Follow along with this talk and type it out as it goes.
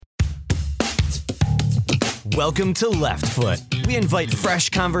Welcome to Left Foot. We invite fresh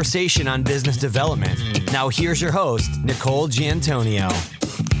conversation on business development. Now here's your host, Nicole Giantonio.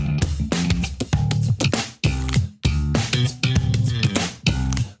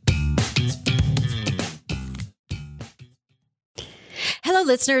 Hello,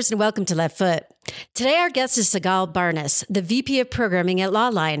 listeners, and welcome to Left Foot. Today, our guest is Sigal Barnes, the VP of Programming at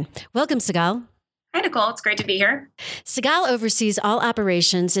Lawline. Welcome, Sigal. Hi, Nicole. It's great to be here. Sigal oversees all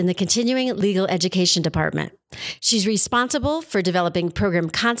operations in the Continuing Legal Education Department. She's responsible for developing program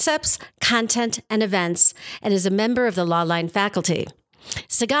concepts, content, and events, and is a member of the Lawline faculty.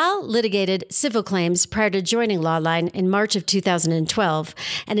 Sigal litigated civil claims prior to joining Lawline in March of 2012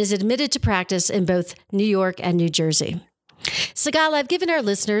 and is admitted to practice in both New York and New Jersey. Sigal, I've given our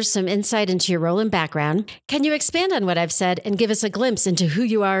listeners some insight into your role and background. Can you expand on what I've said and give us a glimpse into who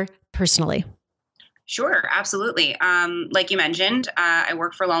you are personally? Sure, absolutely. Like you mentioned, I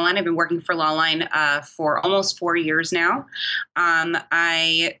work for Lawline. I've been working for Lawline for almost 4 years now.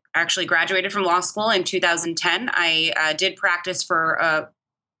 I actually graduated from law school in 2010. I did practice for a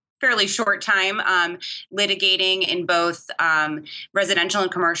fairly short time, litigating in both residential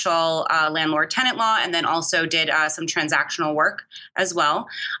and commercial landlord-tenant law, and then also did some transactional work as well.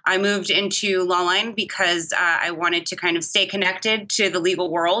 I moved into Lawline because I wanted to kind of stay connected to the legal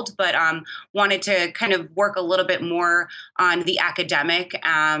world, but wanted to kind of work a little bit more on the academic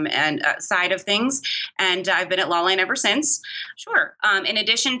and side of things. And I've been at Lawline ever since. Sure. In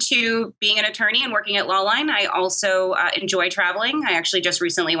addition to being an attorney and working at Lawline, I also enjoy traveling. I actually just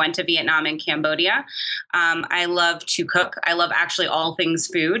recently went to Vietnam and Cambodia. I love to cook. I love actually all things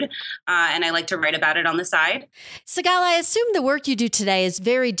food, and I like to write about it on the side. Sigal, I assume the work you do today is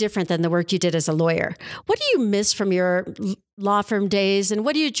very different than the work you did as a lawyer. What do you miss from your law firm days, and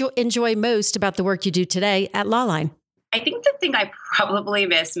what do you enjoy most about the work you do today at Lawline? I think the thing I probably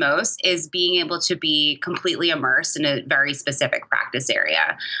miss most is being able to be completely immersed in a very specific practice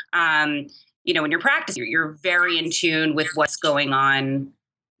area. When you're practicing, you're very in tune with what's going on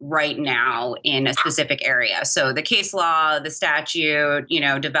right now in a specific area. So the case law, the statute,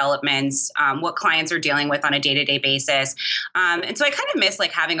 developments, what clients are dealing with on a day-to-day basis. And so I kind of miss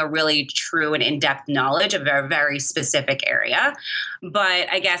having a really true and in-depth knowledge of a very specific area.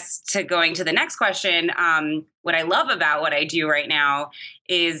 But I guess going to the next question, what I love about what I do right now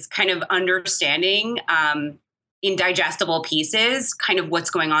is kind of understanding in digestible pieces, kind of what's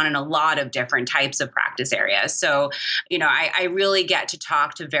going on in a lot of different types of practice areas. So, I really get to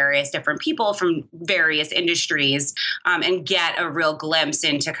talk to various different people from various industries and get a real glimpse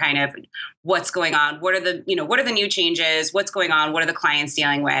into kind of what's going on. What are the new changes? What's going on? What are the clients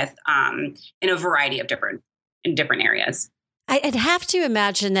dealing with in a variety of different areas? I'd have to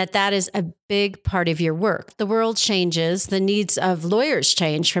imagine that is a big part of your work. The world changes, the needs of lawyers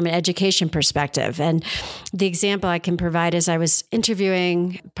change from an education perspective. And the example I can provide is I was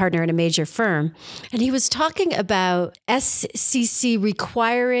interviewing a partner in a major firm, and he was talking about SEC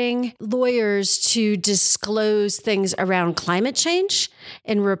requiring lawyers to disclose things around climate change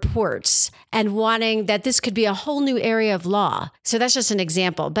in reports and wanting that this could be a whole new area of law. So that's just an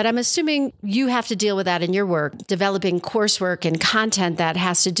example. But I'm assuming you have to deal with that in your work, developing coursework and content that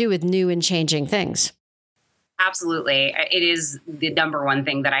has to do with new and changing things. Absolutely. It is the number one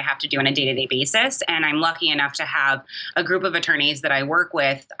thing that I have to do on a day-to-day basis. And I'm lucky enough to have a group of attorneys that I work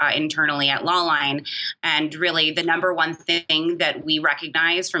with internally at Lawline. And really the number one thing that we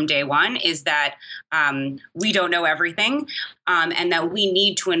recognize from day one is that we don't know everything. And that we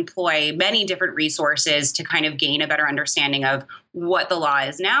need to employ many different resources to kind of gain a better understanding of what the law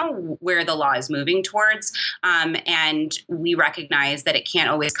is now, where the law is moving towards. And we recognize that it can't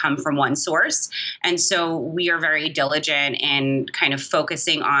always come from one source. And so we are very diligent in kind of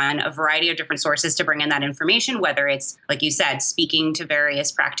focusing on a variety of different sources to bring in that information, whether it's, like you said, speaking to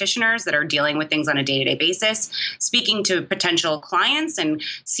various practitioners that are dealing with things on a day-to-day basis, speaking to potential clients and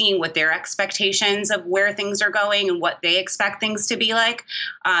seeing what their expectations of where things are going and what they expect things to be like.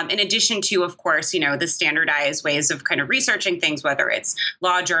 In addition to, of course, the standardized ways of kind of researching things, whether it's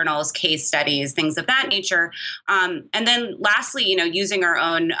law journals, case studies, things of that nature. And then lastly, using our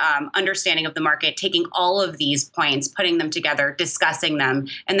own understanding of the market, taking all of these points, putting them together, discussing them,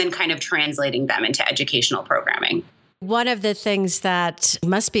 and then kind of translating them into educational programming. One of the things that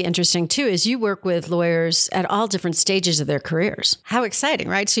must be interesting too is you work with lawyers at all different stages of their careers. How exciting,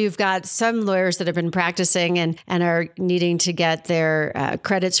 right? So you've got some lawyers that have been practicing and are needing to get their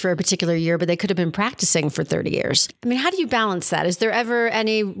credits for a particular year, but they could have been practicing for 30 years. I mean, how do you balance that? Is there ever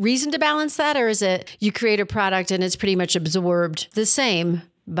any reason to balance that? Or is it you create a product and it's pretty much absorbed the same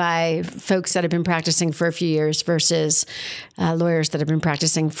by folks that have been practicing for a few years versus lawyers that have been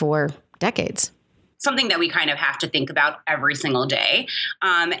practicing for decades? something that we kind of have to think about every single day.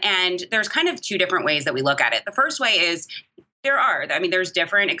 And there's kind of two different ways that we look at it. The first way is there's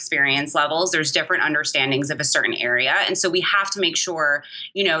different experience levels. There's different understandings of a certain area. And so we have to make sure,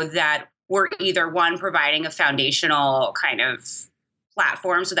 that we're either one, providing a foundational kind of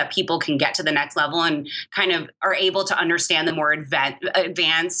platform so that people can get to the next level and kind of are able to understand the more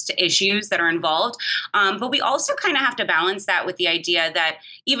advanced issues that are involved. But we also kind of have to balance that with the idea that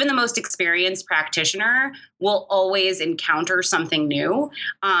even the most experienced practitioner will always encounter something new,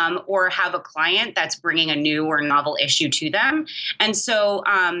 or have a client that's bringing a new or novel issue to them. And so,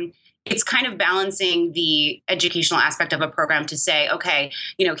 it's kind of balancing the educational aspect of a program to say, okay,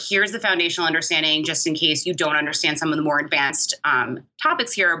 here's the foundational understanding just in case you don't understand some of the more advanced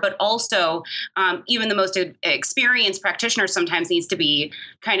topics here. But also, even the most experienced practitioner sometimes needs to be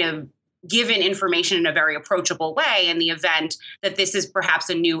kind of given information in a very approachable way in the event that this is perhaps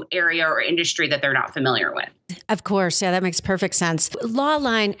a new area or industry that they're not familiar with. Of course. Yeah, that makes perfect sense.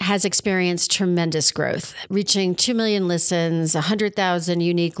 Lawline has experienced tremendous growth, reaching 2 million listens, 100,000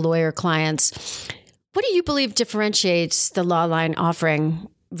 unique lawyer clients. What do you believe differentiates the Lawline offering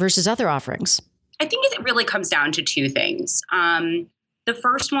versus other offerings? I think it really comes down to two things. The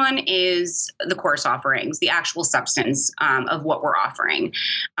first one is the course offerings, the actual substance of what we're offering.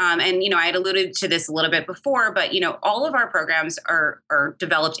 And, I had alluded to this a little bit before, but, all of our programs are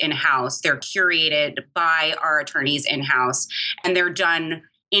developed in-house. They're curated by our attorneys in-house, and they're done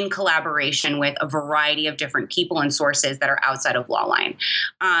in collaboration with a variety of different people and sources that are outside of Lawline.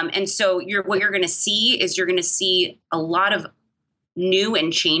 And so what you're going to see is a lot of new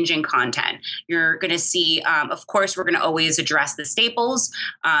and changing content. You're going to see, of course, we're going to always address the staples,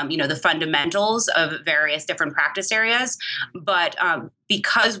 the fundamentals of various different practice areas. But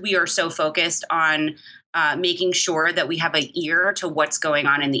because we are so focused on making sure that we have an ear to what's going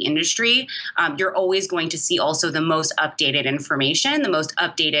on in the industry, you're always going to see also the most updated information, the most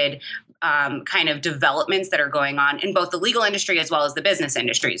updated kind of developments that are going on in both the legal industry as well as the business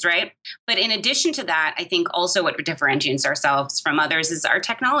industries, right? But in addition to that, I think also what differentiates ourselves from others is our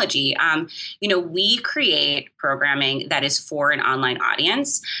technology. We create programming that is for an online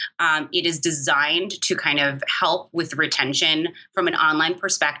audience. It is designed to kind of help with retention from an online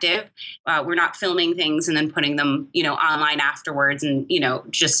perspective. We're not filming things and then putting them, online afterwards and,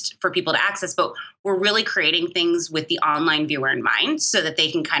 just for people to access, but we're really creating things with the online viewer in mind so that they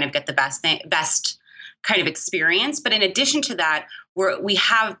can kind of get the best kind of experience. But in addition to that, we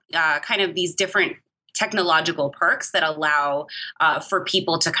have kind of these different technological perks that allow for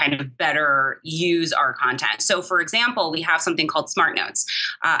people to kind of better use our content. So for example, we have something called Smart Notes.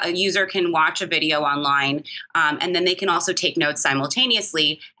 A user can watch a video online, and then they can also take notes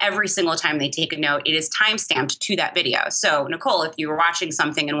simultaneously. Every single time they take a note, it is timestamped to that video. So Nicole, if you were watching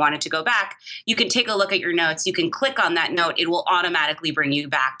something and wanted to go back, you can take a look at your notes. You can click on that note. It will automatically bring you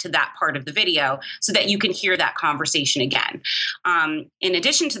back to that part of the video so that you can hear that conversation again. In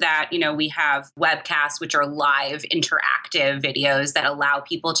addition to that, we have webcasts, which are live interactive videos that allow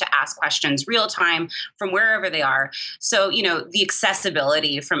people to ask questions real time from wherever they are. So, the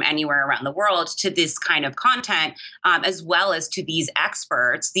accessibility from anywhere around the world to this kind of content, as well as to these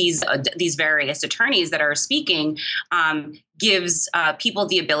experts, these various attorneys that are speaking, gives people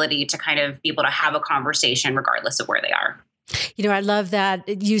the ability to kind of be able to have a conversation regardless of where they are. I love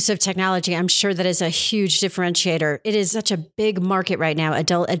that use of technology. I'm sure that is a huge differentiator. It is such a big market right now,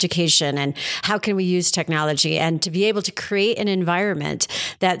 adult education, and how can we use technology and to be able to create an environment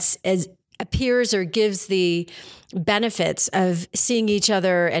that's as appears or gives the benefits of seeing each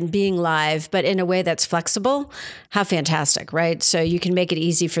other and being live, but in a way that's flexible. How fantastic, right? So you can make it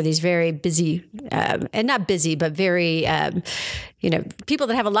easy for these very busy, and not busy, but very, people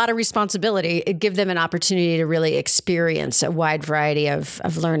that have a lot of responsibility, give them an opportunity to really experience a wide variety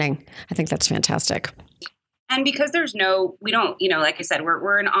of learning. I think that's fantastic. And because we don't, like I said,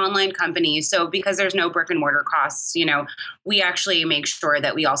 we're an online company. So because there's no brick and mortar costs, we actually make sure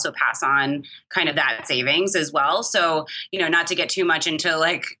that we also pass on kind of that savings as well. So, not to get too much into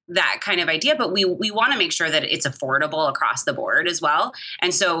like that kind of idea, but we want to make sure that it's affordable across the board as well.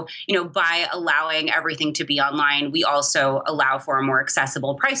 And so, by allowing everything to be online, we also allow for a more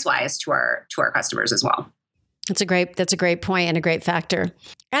accessible price wise to our customers as well. That's a great point and a great factor.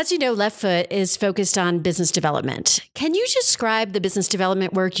 As you know, Left Foot is focused on business development. Can you describe the business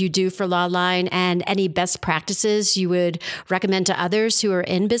development work you do for Lawline and any best practices you would recommend to others who are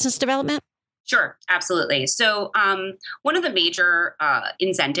in business development? Sure, absolutely. So, one of the major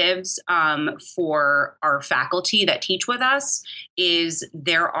incentives for our faculty that teach with us is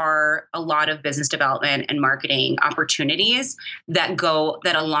there are a lot of business development and marketing opportunities that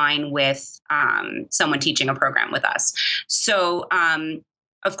align with someone teaching a program with us. So,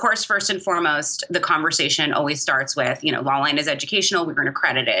 of course, first and foremost, the conversation always starts with, Lawline is educational. We're an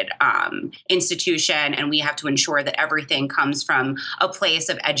accredited institution, and we have to ensure that everything comes from a place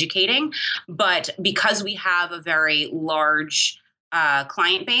of educating. But because we have a very large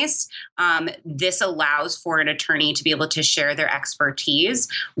client base, this allows for an attorney to be able to share their expertise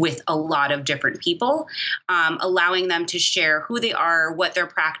with a lot of different people, allowing them to share who they are, what their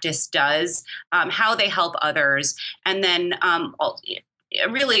practice does, how they help others, and then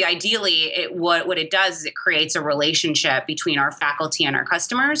really ideally what it does is it creates a relationship between our faculty and our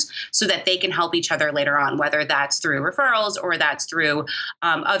customers so that they can help each other later on, whether that's through referrals or that's through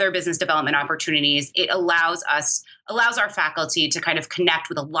other business development opportunities. It allows our faculty to kind of connect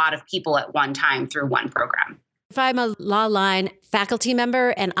with a lot of people at one time through one program. If I'm a Lawline faculty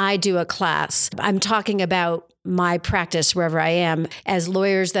member and I do a class, I'm talking about my practice wherever I am. As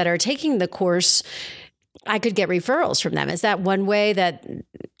lawyers that are taking the course, I could get referrals from them. Is that one way that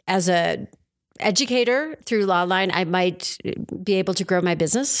as a educator through Lawline, I might be able to grow my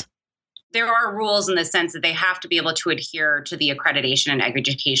business? There are rules in the sense that they have to be able to adhere to the accreditation and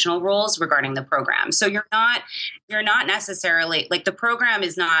educational rules regarding the program. So you're not necessarily like the program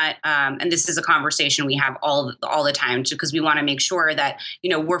is not, and this is a conversation we have all the time because we want to make sure that,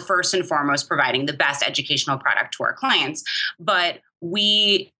 we're first and foremost providing the best educational product to our clients, but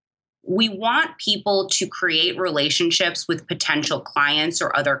we want people to create relationships with potential clients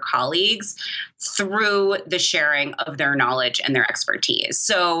or other colleagues through the sharing of their knowledge and their expertise.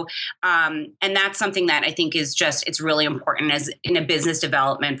 So, and that's something that I think is it's really important as in a business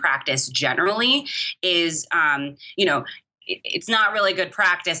development practice generally is, it's not really good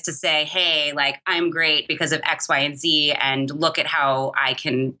practice to say, hey, like I'm great because of X, Y, and Z, and look at how I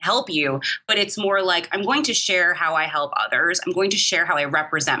can help you. But it's more like I'm going to share how I help others. I'm going to share how I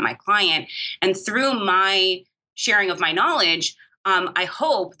represent my client. And through my sharing of my knowledge, I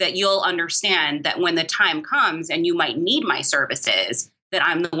hope that you'll understand that when the time comes and you might need my services, that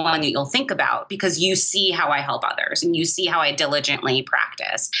I'm the one that you'll think about because you see how I help others and you see how I diligently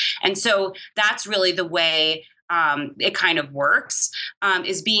practice. And so that's really the way it kind of works,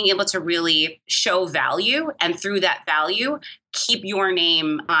 is being able to really show value and through that value, keep your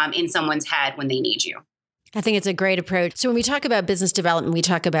name in someone's head when they need you. I think it's a great approach. So when we talk about business development, we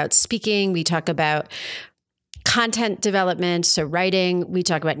talk about speaking, we talk about content development, so writing, we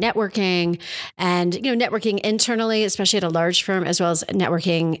talk about networking and, networking internally, especially at a large firm, as well as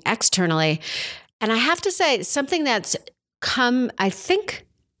networking externally. And I have to say something that's come, I think,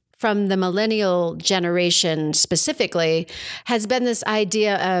 from the millennial generation specifically, has been this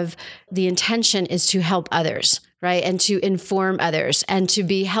idea of the intention is to help others, right? And to inform others and to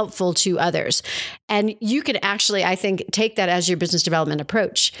be helpful to others. And you can actually, I think, take that as your business development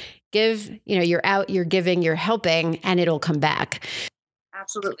approach. You're out, you're giving, you're helping, and it'll come back.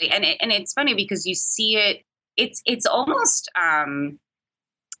 Absolutely. And it's funny because you see it, it's almost kind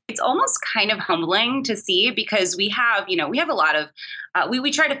of humbling to see because we have a lot of,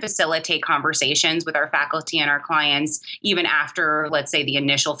 we try to facilitate conversations with our faculty and our clients, even after, let's say, the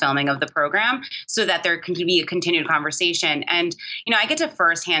initial filming of the program, so that there can be a continued conversation. And, I get to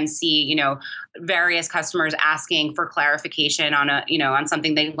firsthand see, various customers asking for clarification on on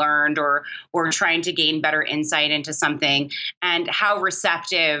something they learned or trying to gain better insight into something and how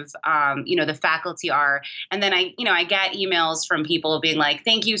receptive, the faculty are. And then I get emails from people being like,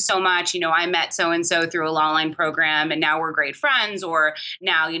 thank you so much. I met so-and-so through a Lawline program and now we're great friends, or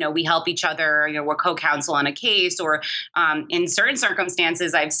now, we help each other, we're co-counsel on a case, or in certain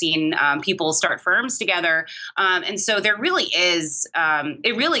circumstances, I've seen people start firms together. And so there really is,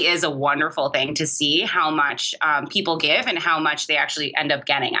 it really is a wonderful thing to see how much people give and how much they actually end up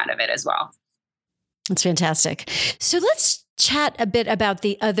getting out of it as well. That's fantastic. So let's chat a bit about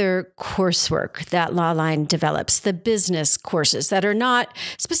the other coursework that Lawline develops, the business courses that are not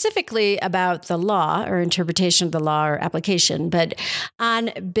specifically about the law or interpretation of the law or application, but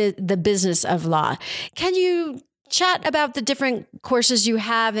on the business of law. Can you chat about the different courses you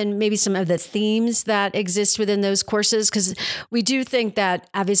have and maybe some of the themes that exist within those courses? Because we do think that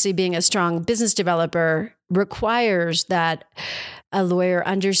obviously being a strong business developer requires that a lawyer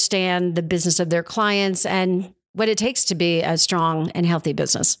understand the business of their clients and what it takes to be a strong and healthy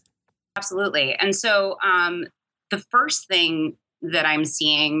business. Absolutely. And so the first thing that I'm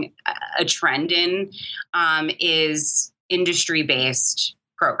seeing a trend in is industry-based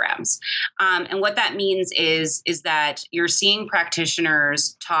programs. And what that means is that you're seeing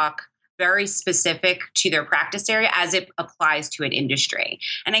practitioners talk very specific to their practice area as it applies to an industry.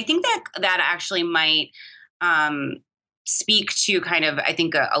 And I think that actually might speak to kind of, I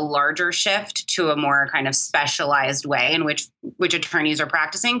think, a larger shift to a more kind of specialized way in which attorneys are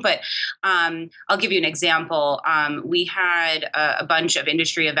practicing. But I'll give you an example. We had a bunch of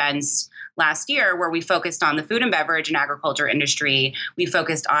industry events last year where we focused on the food and beverage and agriculture industry. We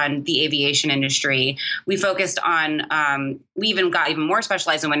focused on the aviation industry. We focused on, we even got even more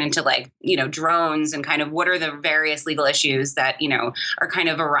specialized and went into drones and kind of what are the various legal issues that, are kind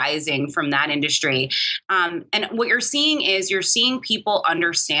of arising from that industry. And what you're seeing is you're seeing people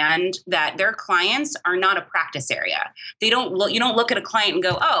understand that their clients are not a practice area. You don't look at a client and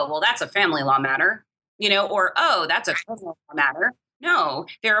go, oh, well, that's a family law matter, or, oh, that's a criminal law matter. No,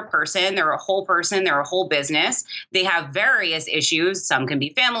 they're a person, they're a whole business. They have various issues. Some can be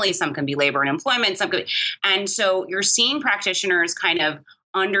family, some can be labor and employment, and so you're seeing practitioners kind of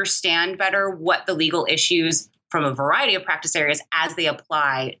understand better what the legal issues from a variety of practice areas as they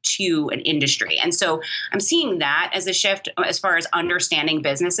apply to an industry. And so I'm seeing that as a shift as far as understanding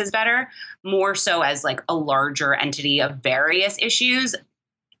businesses better, more so as like a larger entity of various issues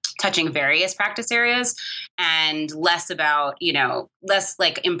touching various practice areas, and less about, less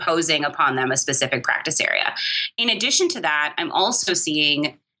like imposing upon them a specific practice area. In addition to that, I'm also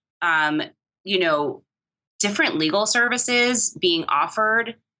seeing, different legal services being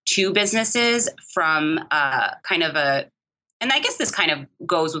offered to businesses from and I guess this kind of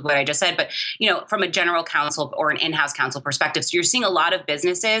goes with what I just said, but, from a general counsel or an in-house counsel perspective. So you're seeing a lot of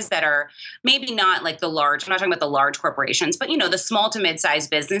businesses that are maybe not like the large, I'm not talking about the large corporations, but, the small to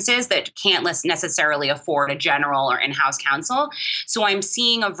mid-sized businesses that can't necessarily afford a general or in-house counsel. So I'm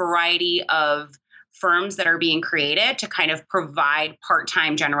seeing a variety of firms that are being created to kind of provide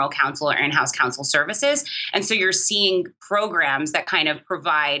part-time general counsel or in-house counsel services. And so you're seeing programs that kind of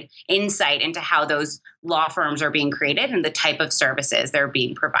provide insight into how those law firms are being created and the type of services they're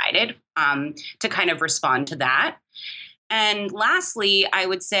being provided to kind of respond to that. And lastly, I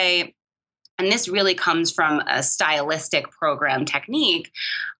would say, and this really comes from a stylistic program technique,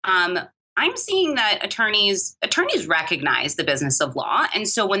 I'm seeing that attorneys recognize the business of law. And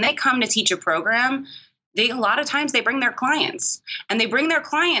so when they come to teach a program, a lot of times they bring their clients, and they bring their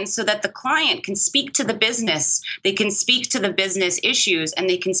clients so that the client can speak to the business. They can speak to the business issues, and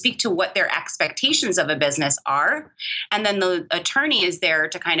they can speak to what their expectations of a business are. And then the attorney is there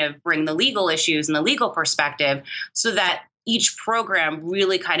to kind of bring the legal issues and the legal perspective so that each program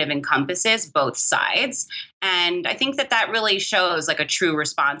really kind of encompasses both sides. And I think that really shows like a true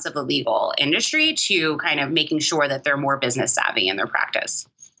response of the legal industry to kind of making sure that they're more business savvy in their practice.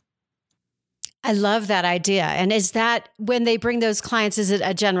 I love that idea. And is that when they bring those clients, is it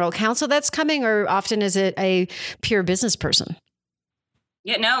a general counsel that's coming, or often is it a pure business person?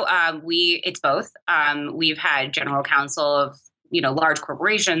 Yeah, no, it's both. We've had general counsel of large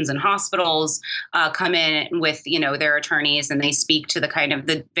corporations and hospitals come in with, their attorneys, and they speak to the kind of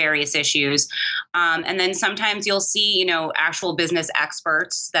the various issues. And then sometimes you'll see, actual business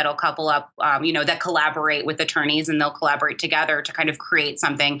experts that'll couple up, that collaborate with attorneys, and they'll collaborate together to kind of create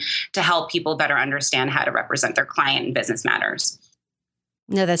something to help people better understand how to represent their client in business matters.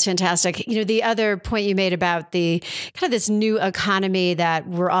 No, that's fantastic. The other point you made about the kind of this new economy that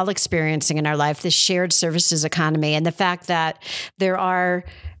we're all experiencing in our life, this shared services economy, and the fact that there are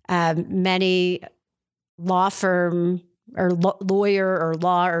many law firm or lawyer or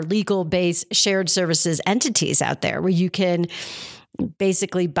law or legal based shared services entities out there where you can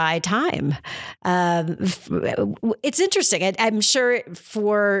basically buy time. It's interesting. I'm sure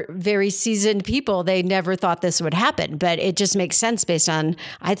for very seasoned people, they never thought this would happen, but it just makes sense based on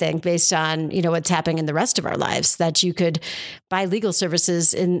what's happening in the rest of our lives, that you could buy legal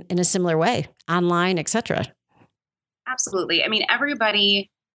services in a similar way, online, et cetera. Absolutely. I mean, everybody,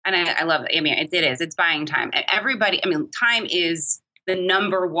 and I love it. I mean, it's buying time. Time is the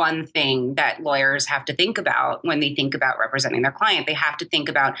number one thing that lawyers have to think about when they think about representing their client. They have to think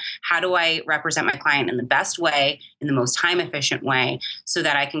about, how do I represent my client in the best way, in the most time efficient way, so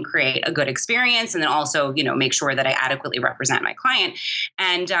that I can create a good experience, and then also, make sure that I adequately represent my client.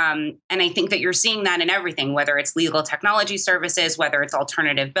 And I think that you're seeing that in everything, whether it's legal technology services, whether it's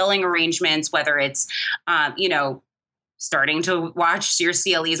alternative billing arrangements, whether it's, starting to watch your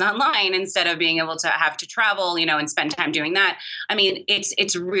CLEs online instead of being able to have to travel, and spend time doing that. I mean,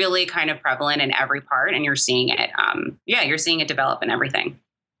 it's really kind of prevalent in every part, and you're seeing it. You're seeing it develop in everything.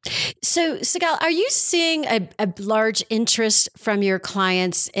 So, Sigal, are you seeing a large interest from your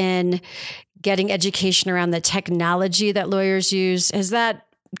clients in getting education around the technology that lawyers use? Has that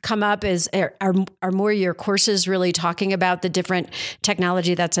come up? Are more of your courses really talking about the different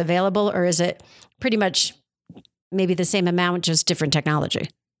technology that's available, or is it pretty much maybe the same amount, just different technology?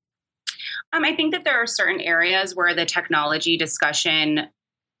 I think that there are certain areas where the technology discussion.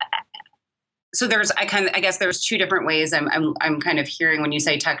 So I guess there's two different ways I'm kind of hearing when you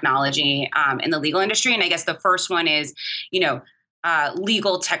say technology in the legal industry, and I guess the first one is,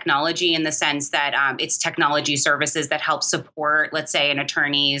 legal technology in the sense that it's technology services that help support, let's say, an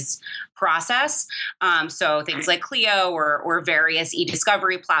attorney's process. So things like Clio or various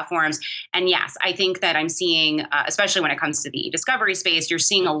e-discovery platforms. And yes, I think that I'm seeing, especially when it comes to the e-discovery space, you're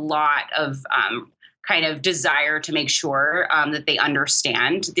seeing a lot of kind of desire to make sure that they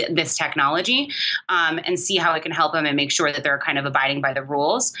understand this technology and see how it can help them and make sure that they're kind of abiding by the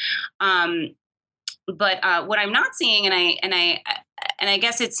rules. But what I'm not seeing, and I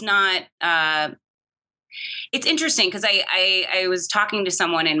guess it's not. It's interesting because I was talking to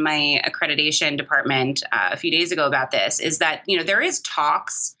someone in my accreditation department a few days ago about this. Is that there is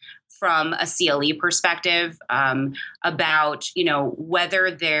talks from a CLE perspective about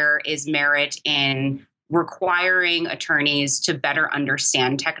whether there is merit in requiring attorneys to better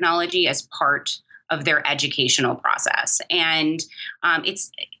understand technology as part of their educational process, and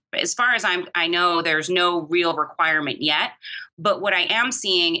it's. As far as I know, there's no real requirement yet. But what I am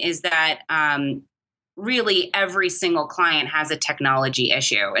seeing is that really every single client has a technology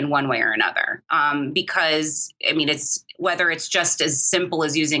issue in one way or another. Because, it's whether it's just as simple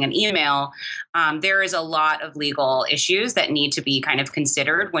as using an email, there is a lot of legal issues that need to be kind of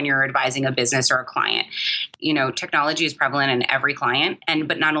considered when you're advising a business or a client. Technology is prevalent in every client.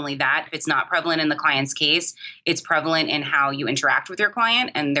 But not only that, if it's not prevalent in the client's case, it's prevalent in how you interact with your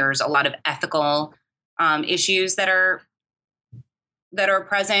client. And there's a lot of ethical issues that are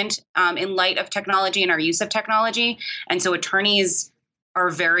present in light of technology and our use of technology. And so attorneys are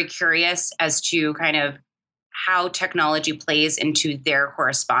very curious as to kind of how technology plays into their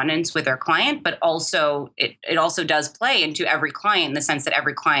correspondence with their client, but also it also does play into every client in the sense that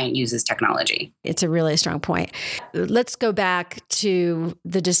every client uses technology. It's a really strong point. Let's go back to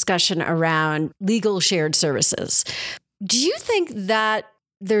the discussion around legal shared services. Do you think that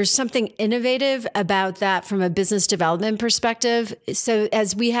there's something innovative about that from a business development perspective? So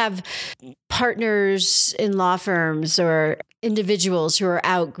as we have partners in law firms or individuals who are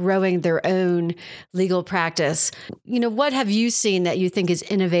outgrowing their own legal practice, what have you seen that you think is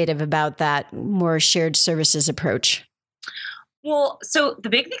innovative about that more shared services approach? Well, so the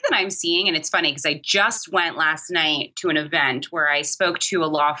big thing that I'm seeing, and it's funny because I just went last night to an event where I spoke to a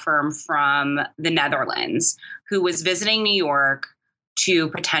law firm from the Netherlands who was visiting New York to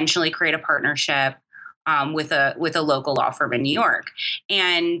potentially create a partnership with a local law firm in New York,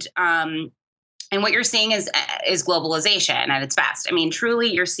 and what you're seeing is globalization at its best.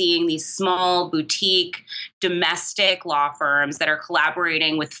 Truly, you're seeing these small boutique domestic law firms that are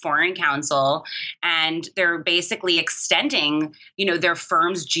collaborating with foreign counsel, and they're basically extending, their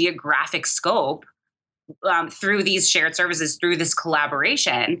firm's geographic scope through these shared services, through this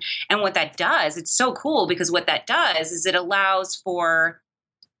collaboration. And what that does, it's so cool because what that does is it allows for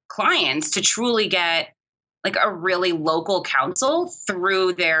clients to truly get like a really local counsel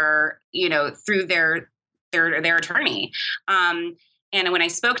through their attorney. And when I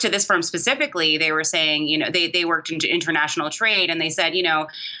spoke to this firm specifically, they were saying, they worked in international trade, and they said,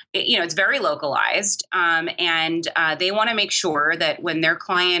 it's very localized, and they want to make sure that when their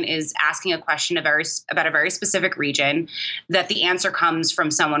client is asking a question about a very specific region, that the answer comes from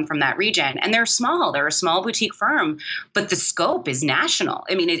someone from that region. And they're small; they're a small boutique firm, but the scope is national.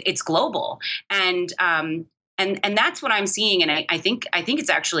 It's global, and that's what I'm seeing, and I think it's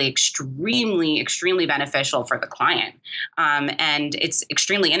actually extremely beneficial for the client, and it's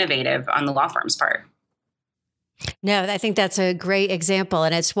extremely innovative on the law firm's part. No, I think that's a great example,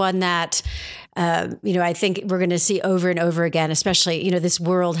 and it's one that I think we're going to see over and over again. Especially, this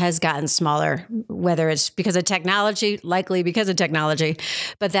world has gotten smaller, whether it's because of technology, likely because of technology,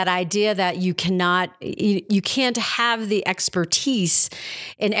 but that idea that you can't have the expertise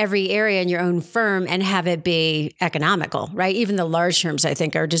in every area in your own firm and have it be economical, right? Even the large firms, I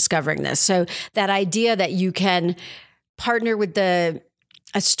think, are discovering this. So that idea that you can partner with a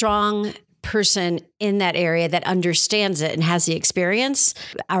strong person in that area that understands it and has the experience.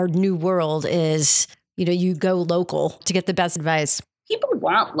 Our new world is, you go local to get the best advice. People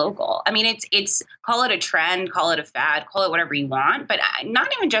want local. It's call it a trend, call it a fad, call it whatever you want, but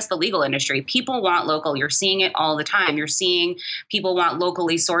not even just the legal industry. People want local. You're seeing it all the time. You're seeing people want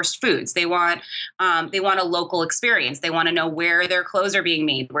locally sourced foods. They want a local experience. They want to know where their clothes are being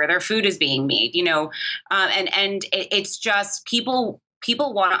made, where their food is being made, and it's just people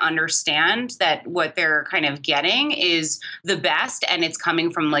people want to understand that what they're kind of getting is the best, and it's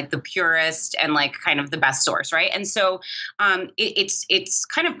coming from like the purest and like kind of the best source, right? And so it's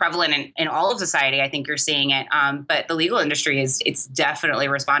kind of prevalent in all of society. I think you're seeing it, but the legal industry it's definitely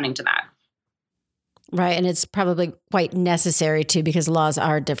responding to that. Right, and it's probably quite necessary too, because laws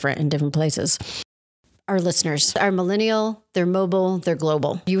are different in different places. Our listeners are millennial, they're mobile, they're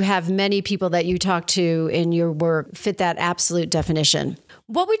global. You have many people that you talk to in your work fit that absolute definition.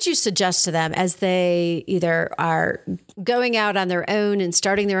 What would you suggest to them as they either are going out on their own and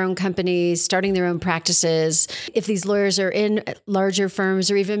starting their own companies, starting their own practices, if these lawyers are in larger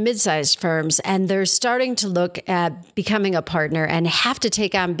firms or even mid-sized firms, and they're starting to look at becoming a partner and have to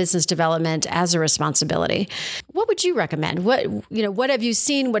take on business development as a responsibility? What would you recommend? What have you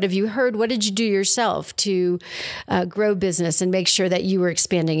seen? What have you heard? What did you do yourself to grow business and make sure that you were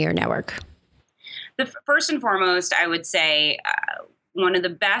expanding your network? First and foremost, I would say one of the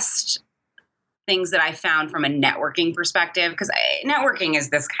best things that I found from a networking perspective, because networking is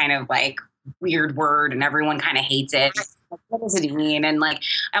this kind of like weird word and everyone kind of hates it. What does it mean? And like,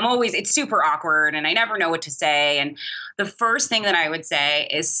 it's super awkward and I never know what to say. And the first thing that I would say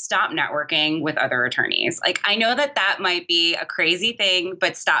is stop networking with other attorneys. Like, I know that might be a crazy thing,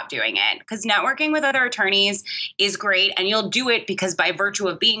 but stop doing it, because networking with other attorneys is great. And you'll do it because by virtue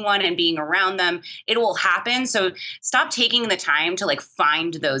of being one and being around them, it will happen. So stop taking the time to like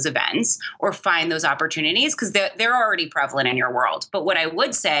find those events or find those opportunities, because they're already prevalent in your world. But what I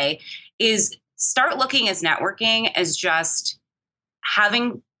would say is start looking as networking as just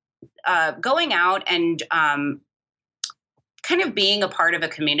having, going out and kind of being a part of a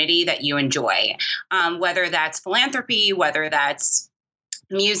community that you enjoy, whether that's philanthropy, whether that's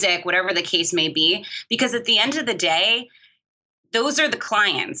music, whatever the case may be, because at the end of the day, those are the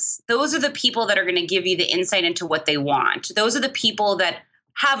clients. Those are the people that are going to give you the insight into what they want. Those are the people that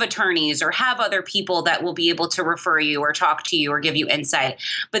have attorneys or have other people that will be able to refer you or talk to you or give you insight.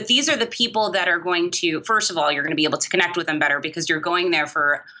 But these are the people that are going to, first of all, you're going to be able to connect with them better because you're going there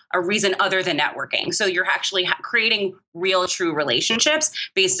for a reason other than networking. So you're actually creating real, true relationships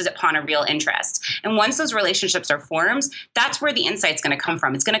based upon a real interest. And once those relationships are formed, that's where the insight's going to come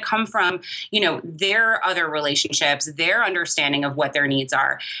from. It's going to come from, their other relationships, their understanding of what their needs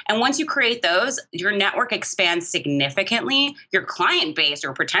are. And once you create those, your network expands significantly. Your client base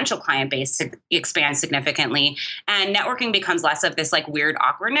or potential client base expands significantly. And networking becomes less of this like weird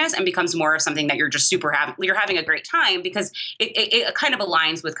awkwardness and becomes more of something that you're just you're having a great time, because it kind of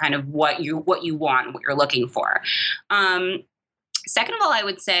aligns with kind of what you want, what you're looking for. Second of all, I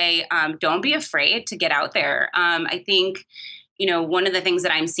would say, don't be afraid to get out there. I think, one of the things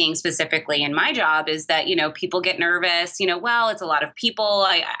that I'm seeing specifically in my job is that, people get nervous, it's a lot of people.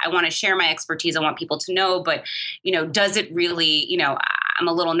 I want to share my expertise. I want people to know, but, does it really, I'm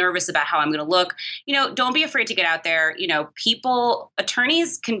a little nervous about how I'm going to look. Don't be afraid to get out there.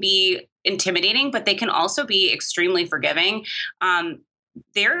 Attorneys can be intimidating, but they can also be extremely forgiving.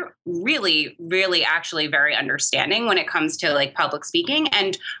 They're really, really actually very understanding when it comes to like public speaking.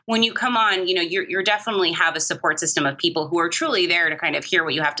 And when you come on, you're definitely have a support system of people who are truly there to kind of hear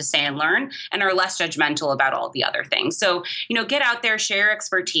what you have to say and learn and are less judgmental about all the other things. So, get out there, share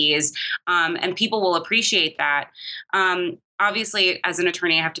expertise, and people will appreciate that. Obviously, as an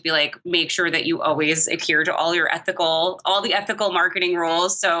attorney, I have to be like, make sure that you always adhere to all the ethical marketing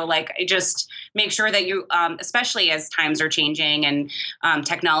rules. So just make sure that you, especially as times are changing and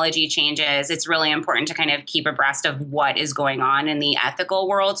technology changes, it's really important to kind of keep abreast of what is going on in the ethical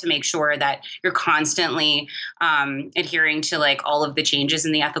world to make sure that you're constantly adhering to like all of the changes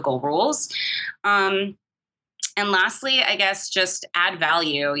in the ethical rules. And lastly, I guess just add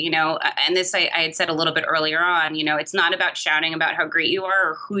value, and this I had said a little bit earlier on, it's not about shouting about how great you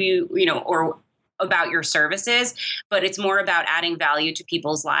are or who or about your services, but it's more about adding value to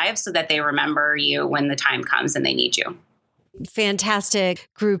people's lives so that they remember you when the time comes and they need you. Fantastic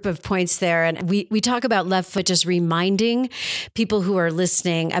group of points there. And we talk about Left Foot just reminding people who are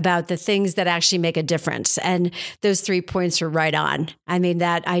listening about the things that actually make a difference. And those 3 points were right on. I mean,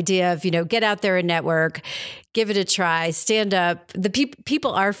 that idea of, get out there and network, give it a try, stand up. The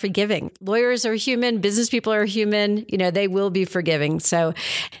people are forgiving. Lawyers are human. Business people are human. They will be forgiving. So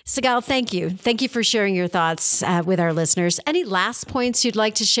Sigal, thank you. Thank you for sharing your thoughts with our listeners. Any last points you'd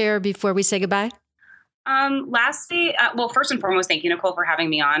like to share before we say goodbye? Lastly, first and foremost, thank you, Nicole, for having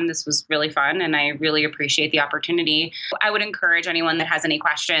me on. This was really fun, and I really appreciate the opportunity. I would encourage anyone that has any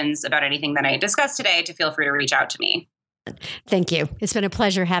questions about anything that I discussed today to feel free to reach out to me. Thank you. It's been a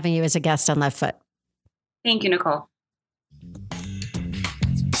pleasure having you as a guest on Left Foot. Thank you, Nicole.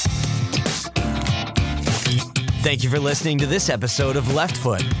 Thank you for listening to this episode of Left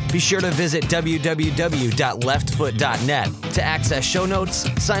Foot. Be sure to visit www.leftfoot.net to access show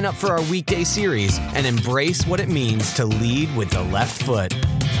notes, sign up for our weekday series, and embrace what it means to lead with the left foot.